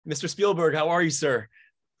Mr. Spielberg, how are you, sir?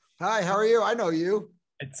 Hi, how are you? I know you.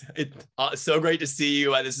 It's so great to see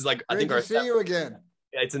you. This is like I Great think to our see you again.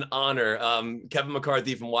 it's an honor. Kevin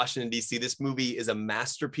McCarthy from Washington, D.C. This movie is a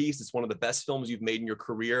masterpiece. It's one of the best films you've made in your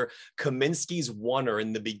career. Kaminsky's Wonder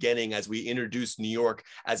in the beginning, as we introduced New York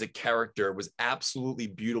as a character, was absolutely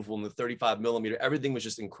beautiful in the 35 millimeter. Everything was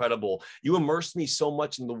just incredible. You immersed me so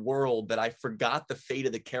much in the world that I forgot the fate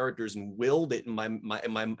of the characters and willed it in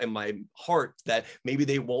my heart that maybe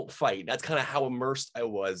they won't fight. That's kind of how immersed I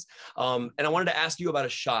was. And I wanted to ask you about a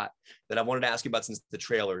shot that I wanted to ask you about since the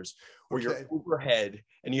trailers, where you're overhead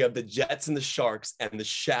and you have the jets and the sharks and the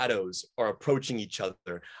shadows are approaching each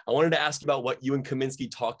other. I wanted to ask you about what you and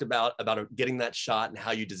Kaminsky talked about getting that shot and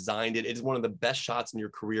how you designed it. It is one of the best shots in your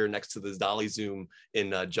career next to the dolly zoom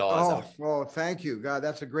in Jaws. Oh, thank you. God,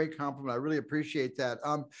 that's a great compliment. I really appreciate that.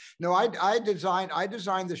 No, I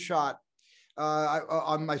designed the shot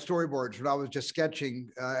on my storyboards when I was just sketching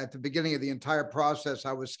at the beginning of the entire process.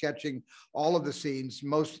 I was sketching all of the scenes.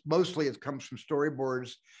 Mostly it comes from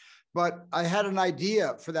storyboards, but I had an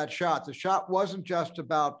idea for that shot. The shot wasn't just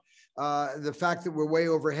about the fact that we're way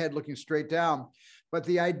overhead looking straight down, but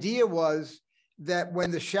the idea was that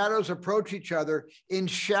when the shadows approach each other, in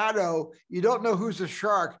shadow, you don't know who's a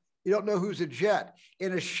shark, you don't know who's a jet.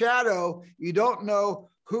 In a shadow, you don't know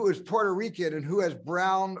who is Puerto Rican and who has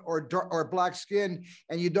brown or black skin,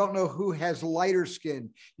 and you don't know who has lighter skin.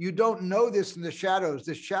 You don't know this in the shadows.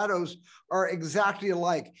 The shadows are exactly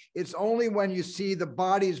alike. It's only when you see the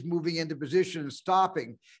bodies moving into position and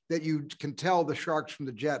stopping that you can tell the sharks from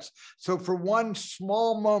the jets. So for one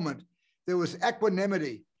small moment, there was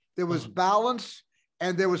equanimity, there was balance,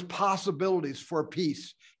 and there was possibilities for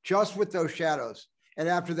peace just with those shadows. And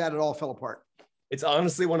after that, it all fell apart. It's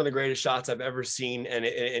honestly one of the greatest shots I've ever seen. And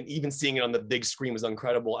even seeing it on the big screen was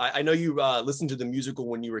incredible. I know you listened to the musical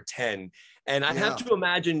when you were 10. And I have to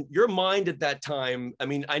imagine your mind at that time. I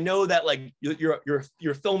mean, I know that like you're a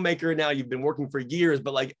filmmaker now, you've been working for years,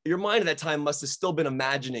 but like your mind at that time must have still been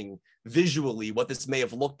imagining visually what this may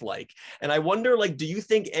have looked like. And I wonder, like, do you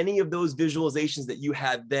think any of those visualizations that you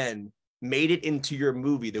had then made it into your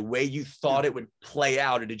movie the way you thought it would play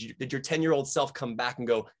out? Or did your 10-year-old self come back and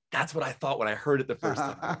go, that's what I thought when I heard it the first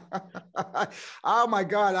time? Oh my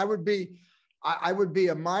God, I would be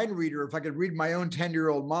a mind reader if I could read my own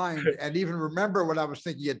 10-year-old mind and even remember what I was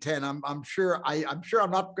thinking at 10. I'm sure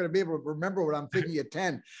I'm not going to be able to remember what I'm thinking at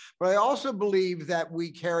 10. But I also believe that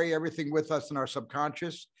we carry everything with us in our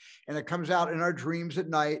subconscious, and it comes out in our dreams at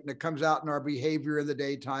night, and it comes out in our behavior in the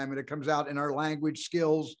daytime, and it comes out in our language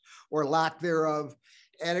skills or lack thereof.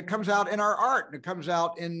 And it comes out in our art, and it comes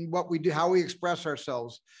out in what we do, how we express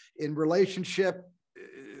ourselves in relationship,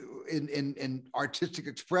 in artistic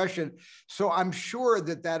expression. So I'm sure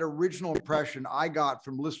that original impression I got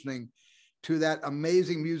from listening to that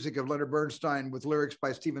amazing music of Leonard Bernstein with lyrics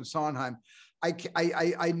by Stephen Sondheim,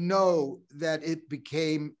 I know that it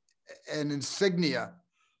became an insignia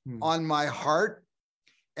on my heart,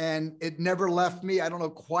 and it never left me. I don't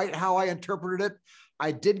know quite how I interpreted it.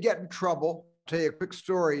 I did get in trouble. I'll tell you a quick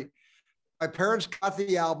story. My parents got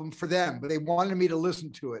the album for them, but they wanted me to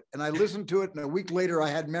listen to it. And I listened to it, and a week later, I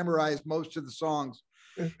had memorized most of the songs.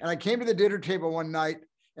 And I came to the dinner table one night,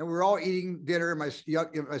 and we were all eating dinner.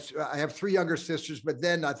 I have 3 younger sisters, but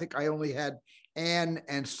then I think I only had Anne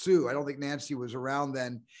and Sue. I don't think Nancy was around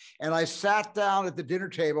then. And I sat down at the dinner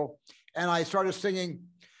table, and I started singing,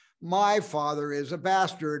 "My father is a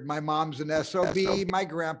bastard. My mom's an SOB. My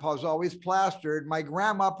grandpa's always plastered. My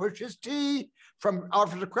grandma pushes tea," from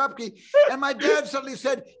Alvarez Krupke. And my dad suddenly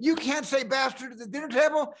said, "You can't say bastard at the dinner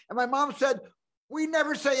table." And my mom said, "We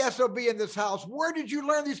never say SOB in this house. Where did you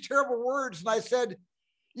learn these terrible words?" And I said,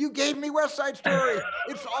 "You gave me West Side Story.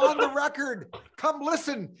 It's on the record. Come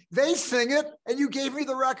listen. They sing it, and you gave me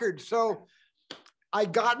the record." So I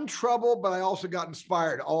got in trouble, but I also got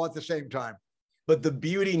inspired all at the same time. But the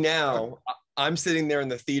beauty now, I'm sitting there in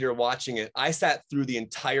the theater watching it. I sat through the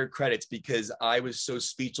entire credits because I was so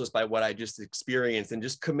speechless by what I just experienced. And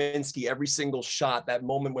just Kaminsky, every single shot, that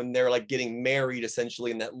moment when they're like getting married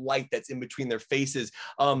essentially, and that light that's in between their faces.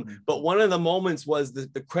 But one of the moments was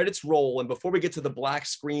the credits roll. And before we get to the black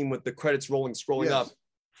screen with the credits scrolling up,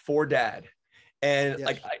 "For Dad."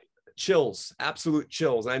 And chills, absolute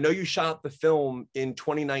chills. And I know you shot the film in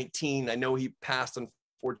 2019. I know he passed,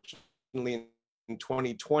 unfortunately, in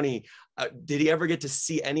 2020. Did he ever get to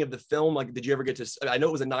see any of the film? Like, did you ever get to, I know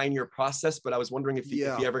it was a 9-year process, but I was wondering if he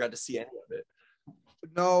ever got to see any of it.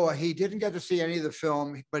 No, he didn't get to see any of the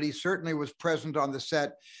film, but he certainly was present on the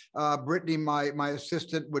set. Brittany, my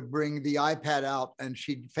assistant, would bring the iPad out, and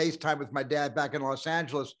she'd FaceTime with my dad back in Los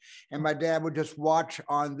Angeles, and my dad would just watch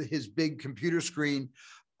on his big computer screen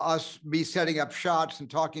me setting up shots and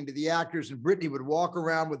talking to the actors, and Brittany would walk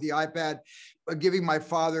around with the iPad, giving my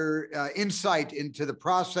father insight into the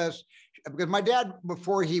process. Because my dad,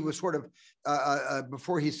 before he was sort of,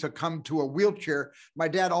 before he succumbed to a wheelchair, my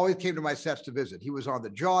dad always came to my sets to visit. He was on the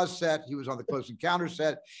Jaws set. He was on the Close Encounter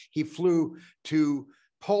set. He flew to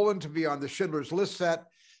Poland to be on the Schindler's List set.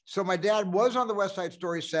 So my dad was on the West Side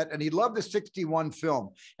Story set, and he loved the 61 film.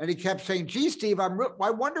 And he kept saying, gee, Steve, I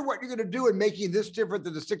wonder what you're going to do in making this different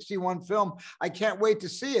than the 61 film. I can't wait to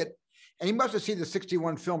see it. And he must have seen the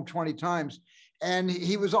 61 film 20 times. And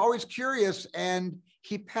he was always curious, and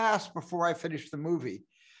he passed before I finished the movie.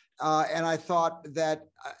 And I thought that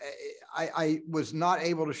I was not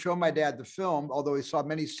able to show my dad the film, although he saw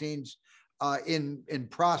many scenes in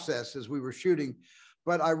process as we were shooting.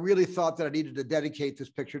 But I really thought that I needed to dedicate this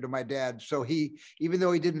picture to my dad. So he, even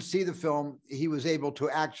though he didn't see the film, he was able to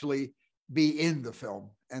actually be in the film.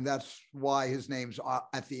 And that's why his name's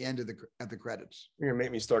at the end of the credits. You're gonna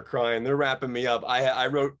make me start crying. They're wrapping me up. I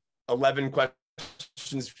wrote 11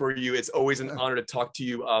 questions for you. It's always an honor to talk to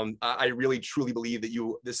you. I really truly believe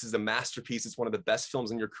that this is a masterpiece. It's one of the best films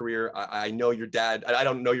in your career. I know your dad. I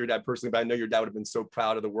don't know your dad personally, but I know your dad would have been so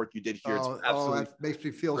proud of the work you did here. It's absolutely that makes me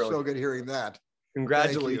feel brilliant. So good hearing that.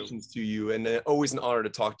 Congratulations to you, and always an honor to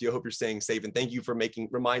talk to you. I hope you're staying safe, and thank you for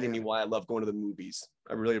reminding me why I love going to the movies.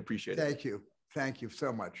 I really appreciate it. Thank you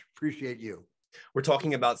so much. Appreciate you. We're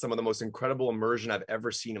talking about some of the most incredible immersion I've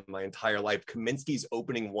ever seen in my entire life. Kaminsky's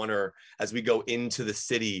opening oneer as we go into the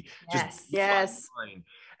city. Yes.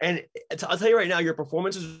 And I'll tell you right now, your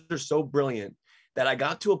performances are so brilliant that I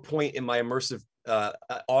got to a point in my immersive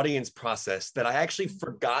audience process that I actually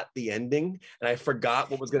forgot the ending, and I forgot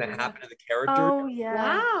what was going to happen to the character. Oh yeah.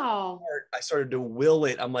 Wow. I started to will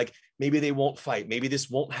it. I'm like, maybe they won't fight. Maybe this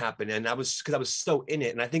won't happen. And because I was so in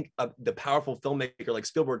it. And I think the powerful filmmaker like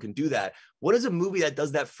Spielberg can do that. What is a movie that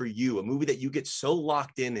does that for you? A movie that you get so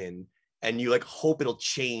locked in and you like hope it'll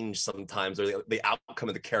change sometimes, or the outcome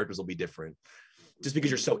of the characters will be different just because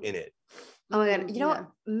you're so in it. Oh my God. You know what?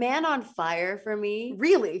 Man on Fire for me.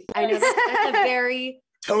 Really? I know that's a very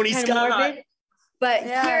Tony Scott. Morbid, but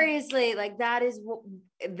seriously, like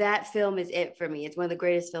that film is it for me. It's one of the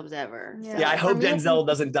greatest films ever. Yeah, so I hope Denzel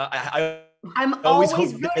doesn't die. I'm always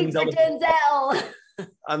rooting for Denzel.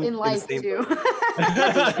 In life too.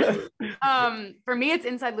 For me, it's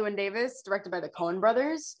Inside Llewyn Davis, directed by the Coen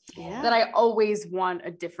brothers. Yeah. That I always want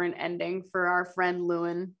a different ending for our friend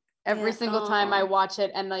Llewyn. Every single time I watch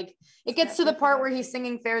it, and like it gets to the part where he's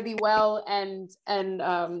singing Fare Thee Well, and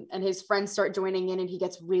his friends start joining in, and he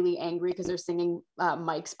gets really angry because they're singing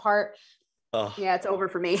Mike's part. Yeah, it's over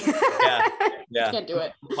for me. Yeah. Can't do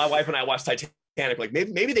it. My wife and I watched Titanic. Like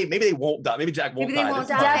maybe they won't die. Maybe Jack won't die.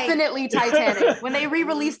 Definitely Titanic. When they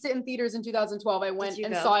re-released it in theaters in 2012, I went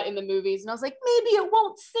and saw it in the movies, and I was like, maybe it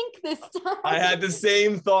won't sink this time. I had the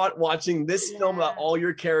same thought watching this film about all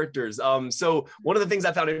your characters. So one of the things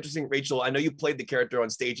I found interesting, Rachel, I know you played the character on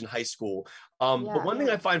stage in high school. But one thing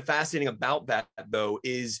I find fascinating about that, though,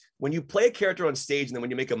 is when you play a character on stage and then when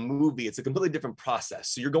you make a movie, it's a completely different process.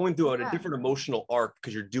 So you're going through a different emotional arc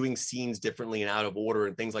because you're doing scenes differently and out of order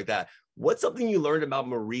and things like that. What's something you learned about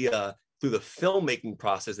Maria through the filmmaking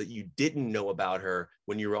process that you didn't know about her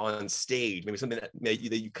when you were on stage? Maybe something that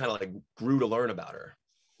you kind of like grew to learn about her.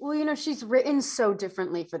 Well, you know, she's written so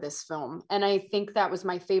differently for this film. And I think that was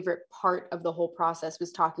my favorite part of the whole process,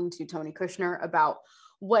 was talking to Tony Kushner about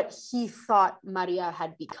what he thought Maria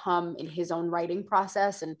had become in his own writing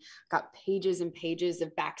process, and got pages and pages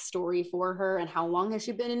of backstory for her. And how long has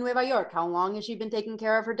she been in Nueva York? How long has she been taking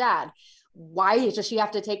care of her dad? Why does she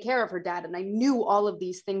have to take care of her dad? And I knew all of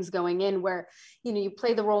these things going in, where, you know, you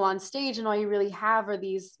play the role on stage and all you really have are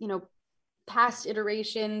these, you know, past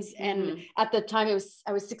iterations. And at the time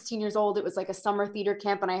I was 16 years old. It was like a summer theater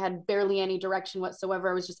camp, and I had barely any direction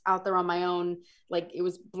whatsoever. I was just out there on my own. Like, it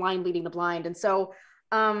was blind leading the blind. And so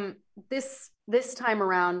this time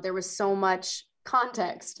around, there was so much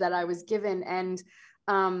context that I was given, and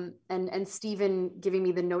Stephen giving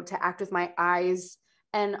me the note to act with my eyes,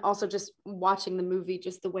 and also just watching the movie,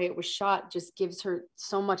 just the way it was shot, just gives her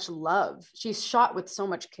so much love. She's shot with so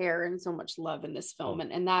much care and so much love in this film.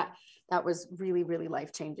 And that was really, really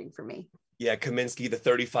life-changing for me. Yeah, Kaminsky, the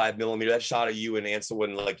 35 millimeter, that shot of you and Ansel,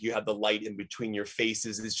 when like you have the light in between your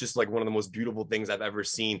faces, it's just like one of the most beautiful things I've ever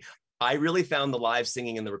seen. I really found the live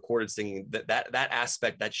singing and the recorded singing, that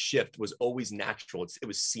aspect, that shift was always natural. It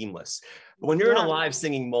was seamless. But when you're in a live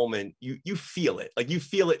singing moment, you feel it. Like, you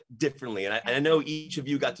feel it differently. And I know each of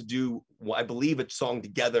you got to do, I believe, a song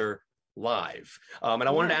together live. And I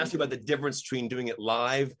wanted to ask you about the difference between doing it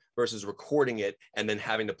live versus recording it and then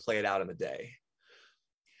having to play it out in the day.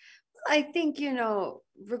 I think,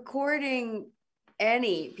 recording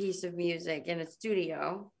any piece of music in a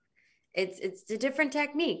studio, it's a different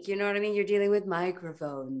technique. You know what I mean? You're dealing with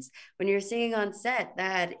microphones. When you're singing on set,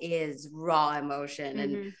 that is raw emotion.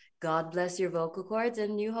 And God bless your vocal cords,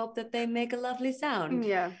 and you hope that they make a lovely sound.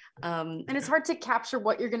 Yeah. And it's hard to capture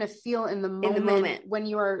what you're going to feel in the moment when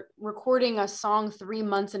you are recording a song 3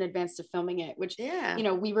 months in advance to filming it, which,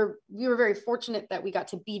 we were very fortunate that we got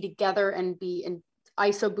to be together and be in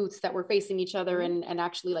ISO booths that were facing each other and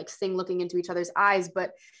actually like sing looking into each other's eyes.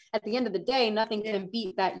 But at the end of the day, nothing can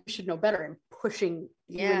beat that. You should know better, and pushing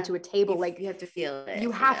you into a table. You have to feel it.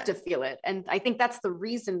 You have to feel it. And I think that's the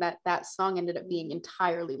reason that song ended up being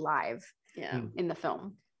entirely live in the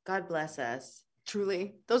film. God bless us.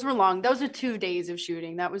 Truly. Those were long. Those were 2 days of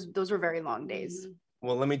shooting. Those were very long days.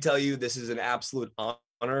 Well, let me tell you, this is an absolute honor.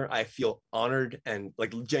 I feel honored and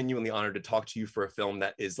like genuinely honored to talk to you for a film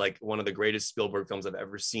that is like one of the greatest Spielberg films I've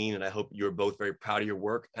ever seen. And I hope you're both very proud of your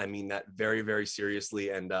work. I mean that very, very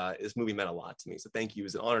seriously. And this movie meant a lot to me. So thank you. It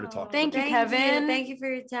was an honor to talk to you. Thank you, Kevin. Thank you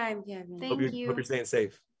for your time, Kevin. Hope you're staying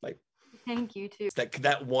safe. Bye. Thank you too.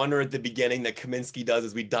 That wonder at the beginning that Kaminsky does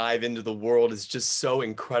as we dive into the world is just so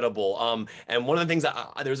incredible. And one of the things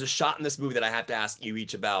there's a shot in this movie that I have to ask you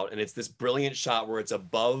each about, and it's this brilliant shot where it's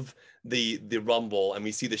above the rumble and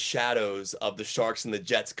we see the shadows of the sharks and the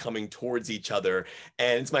jets coming towards each other.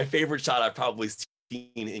 And it's my favorite shot I've probably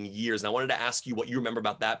seen in years. And I wanted to ask you what you remember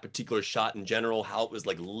about that particular shot in general, how it was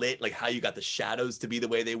like lit, like how you got the shadows to be the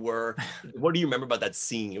way they were. What do you remember about that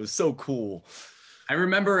scene? It was so cool. I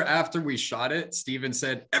remember after we shot it, Steven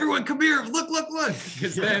said, "Everyone come here, look."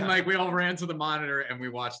 Because then like we all ran to the monitor and we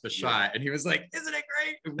watched the shot and he was like, "Isn't it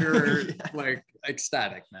great?" We were like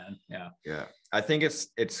ecstatic, man. Yeah. I think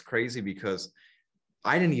it's crazy because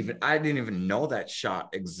I didn't even know that shot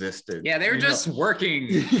existed. Yeah, they're just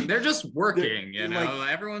working. They're just working, like,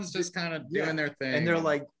 everyone's just kind of doing their thing. And they're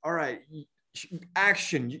like, "All right,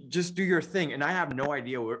 action, you just do your thing." And I have no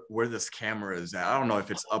idea where this camera is at. I don't know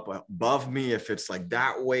if it's up above me, if it's like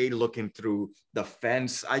that way looking through the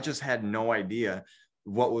fence. I just had no idea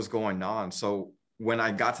what was going on. So when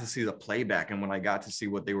I got to see the playback and when I got to see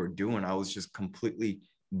what they were doing, I was just completely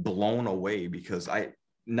blown away because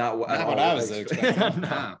not what I was expecting.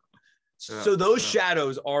 No. So those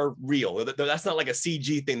shadows are real. That's not like a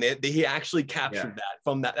CG thing. He actually captured that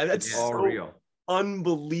from that. That's all so real.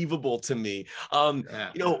 Unbelievable to me. One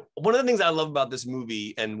of the things I love about this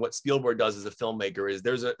movie and what Spielberg does as a filmmaker is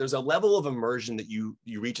there's a level of immersion that you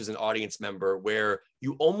reach as an audience member where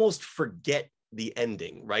you almost forget the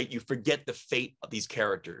ending, right? You forget the fate of these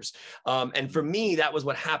characters. And for me, that was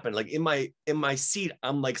what happened. Like in my seat,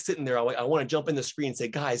 I'm like sitting there, I want to jump in the screen and say,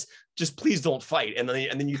 guys, just please don't fight. And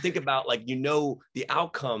then you think about like, the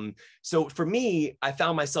outcome. So for me, I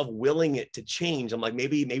found myself willing it to change. I'm like,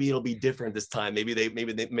 maybe it'll be different this time. Maybe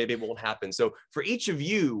it won't happen. So for each of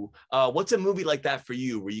you, what's a movie like that for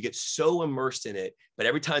you where you get so immersed in it, but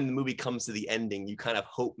every time the movie comes to the ending, you kind of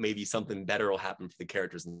hope maybe something better will happen for the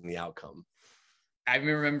characters and the outcome? I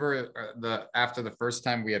remember after the first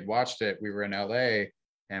time we had watched it, we were in LA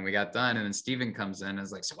and we got done, and then Steven comes in and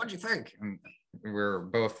is like, "So what'd you think?" And we were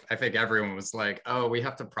both, I think everyone was like, "Oh, we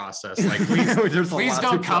have to process. Like, please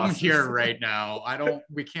don't come here right now.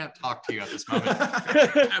 We can't talk to you at this moment."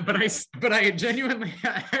 but I genuinely,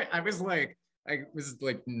 I was like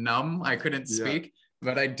numb. I couldn't speak,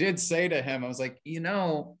 but I did say to him, I was like,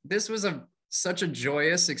 this was such a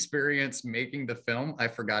joyous experience making the film. I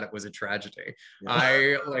forgot it was a tragedy.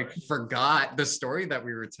 I forgot the story that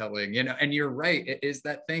we were telling, and you're right. It is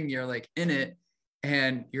that thing. You're like in it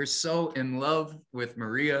and you're so in love with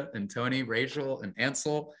Maria and Tony, Rachel and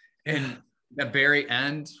Ansel. And the very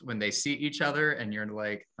end when they see each other and you're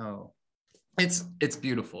like, oh, it's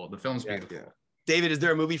beautiful. The film's beautiful. Yeah. David, is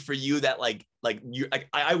there a movie for you that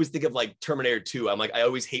I always think of like Terminator 2. I'm like, I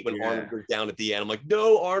always hate when Arnold goes down at the end. I'm like,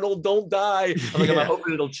 no, Arnold, don't die. I'm like, I'm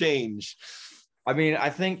hoping it'll change. I mean, I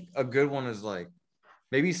think a good one is like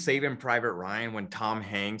maybe Saving Private Ryan when Tom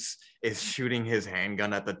Hanks is shooting his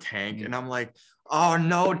handgun at the tank. And I'm like, oh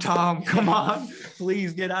no, Tom, come on,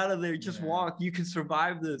 please get out of there. Just walk. You can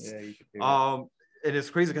survive this. Yeah, you can do it. And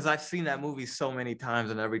it's crazy because I've seen that movie so many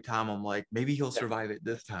times, and every time I'm like, maybe he'll survive it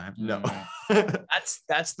this time. No.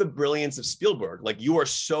 That's the brilliance of Spielberg. Like, you are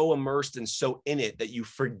so immersed and so in it that you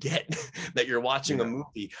forget that you're watching a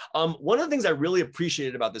movie. One of the things I really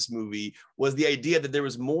appreciated about this movie was the idea that there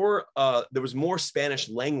was more Spanish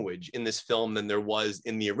language in this film than there was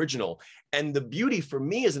in the original. And the beauty for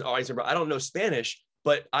me as an audience member, I don't know Spanish,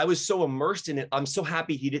 but I was so immersed in it. I'm so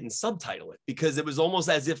happy he didn't subtitle it, because it was almost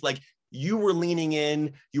as if like you were leaning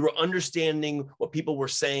in, you were understanding what people were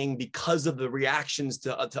saying because of the reactions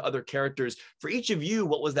to other characters. For each of you,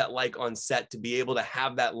 what was that like on set to be able to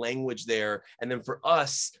have that language there? And then for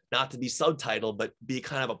us, not to be subtitled, but be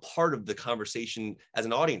kind of a part of the conversation as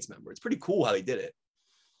an audience member. It's pretty cool how they did it.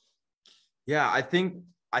 Yeah, I think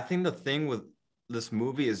the thing with this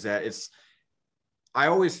movie is that I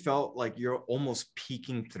always felt like you're almost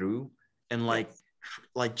peeking through and like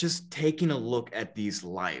just taking a look at these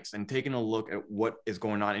lights and taking a look at what is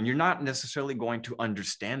going on. And you're not necessarily going to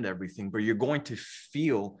understand everything, but you're going to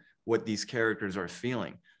feel what these characters are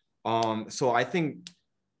feeling. So I think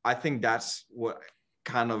that's what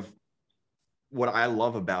I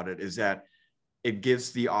love about it, is that it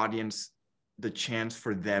gives the audience the chance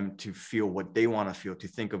for them to feel what they want to feel, to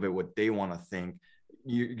think of it what they want to think.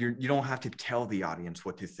 You don't have to tell the audience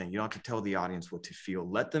what to think. You don't have to tell the audience what to feel.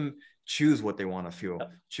 Let them choose what they want to feel,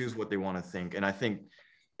 choose what they want to think. And I think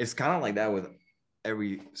it's kind of like that with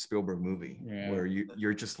every Spielberg movie, where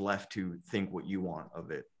you're just left to think what you want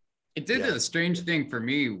of it. It did a strange thing for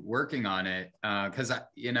me working on it, because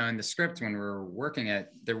in the script when we were working it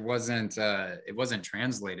wasn't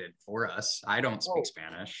translated for us. I don't speak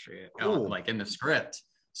Spanish, like in the script.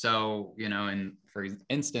 So and for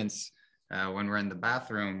instance, when we're in the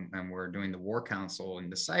bathroom and we're doing the war council and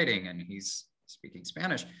deciding, and he's speaking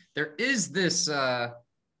Spanish, there is this I'm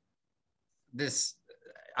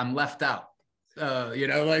left out.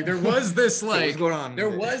 Like there was this like there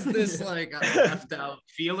was this like left out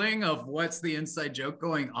feeling of what's the inside joke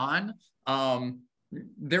going on.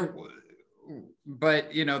 There's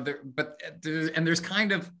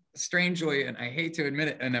kind of strangely, and I hate to admit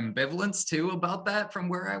it, an ambivalence too about that from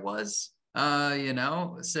where I was.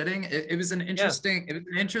 Sitting. It was an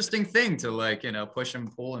interesting thing to like push and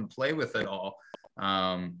pull and play with it all.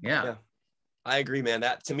 I agree, man.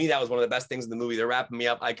 That to me, that was one of the best things in the movie. They're wrapping me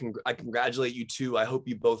up. I congratulate you too. I hope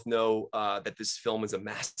you both know that this film is a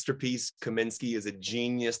masterpiece. Kaminsky is a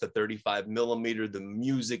genius. The 35 millimeter, the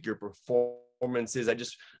music, your performances. I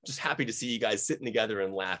just happy to see you guys sitting together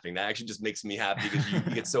and laughing. That actually just makes me happy because you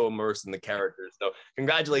get so immersed in the characters. So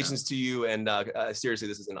congratulations to you. And seriously,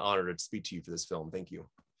 this is an honor to speak to you for this film. Thank you.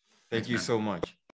 Thank you so much.